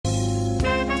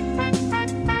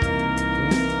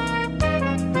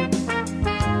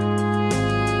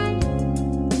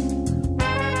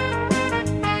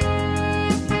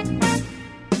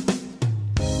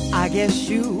guess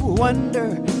you wonder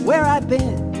where I've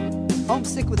been,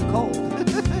 homesick with a cold.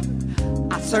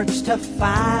 I searched to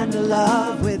find the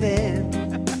love within.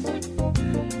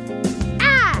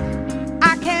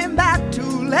 I came back to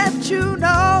let you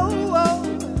know,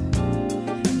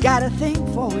 got a thing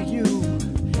for you,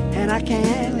 and I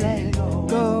can't let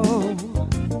go.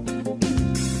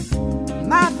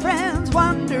 My friends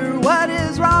wonder what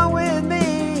is wrong with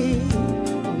me.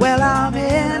 Well, I'm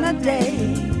in a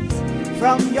daze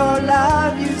from your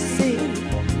love, you see.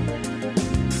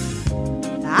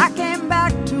 I came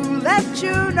back to let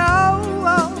you know,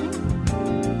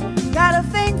 got a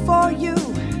thing for you,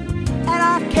 and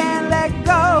I can't let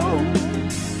go.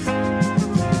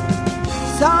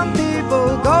 Some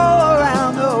people go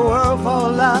around the world for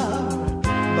love,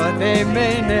 but they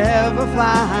may never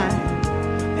find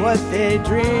what they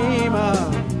dream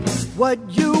of. What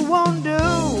you won't do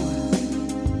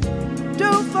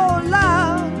for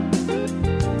love.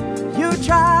 You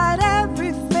tried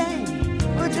everything,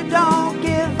 but you don't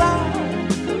give up.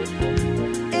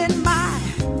 In my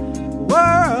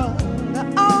world,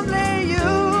 only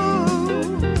you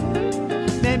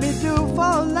made me do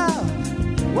for love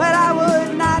what I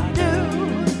would not do.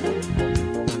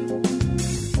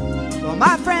 Well,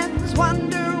 my friends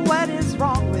wonder what is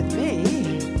wrong with me.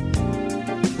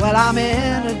 Well, I'm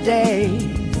in a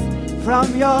daze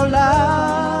from your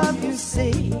love, you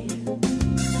see.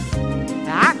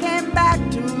 I came back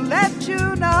to let you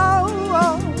know,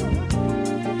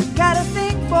 got a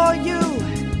thing for you,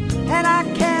 and I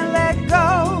can't let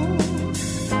go.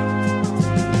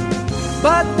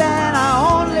 But then I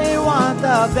only want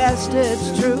the best,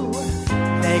 it's true.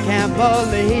 They can't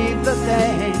believe the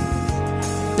things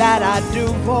that I do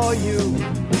for you.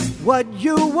 What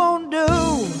you won't do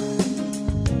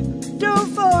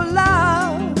for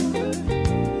love.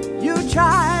 You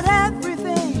tried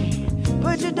everything,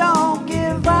 but you don't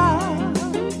give up.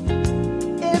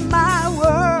 In my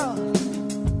world,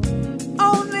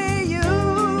 only you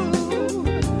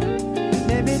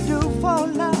made me do for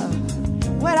love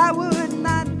what I would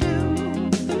not do.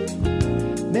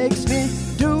 Makes me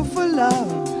do for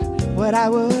love what I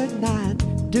would not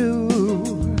do.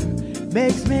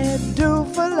 Makes me do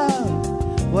for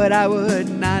love what I would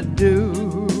not do.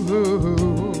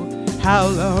 How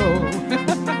low,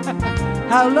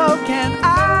 how low can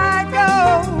I go?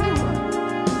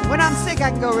 When I'm sick,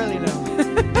 I can go really low.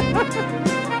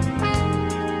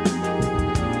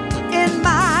 In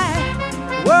my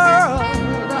world,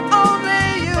 only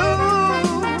you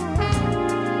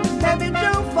let me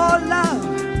do for love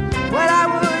what I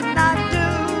would not do.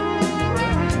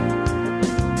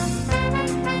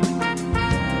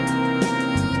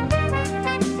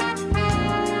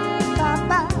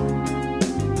 Ba-ba.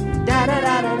 Da da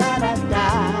da da da da da,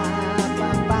 ba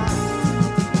ba,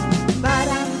 ba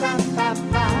da ba ba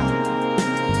ba,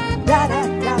 da da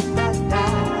da da da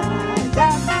da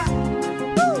da,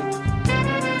 woo,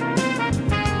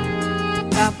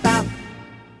 ba ba.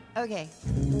 Okay,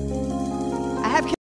 I have.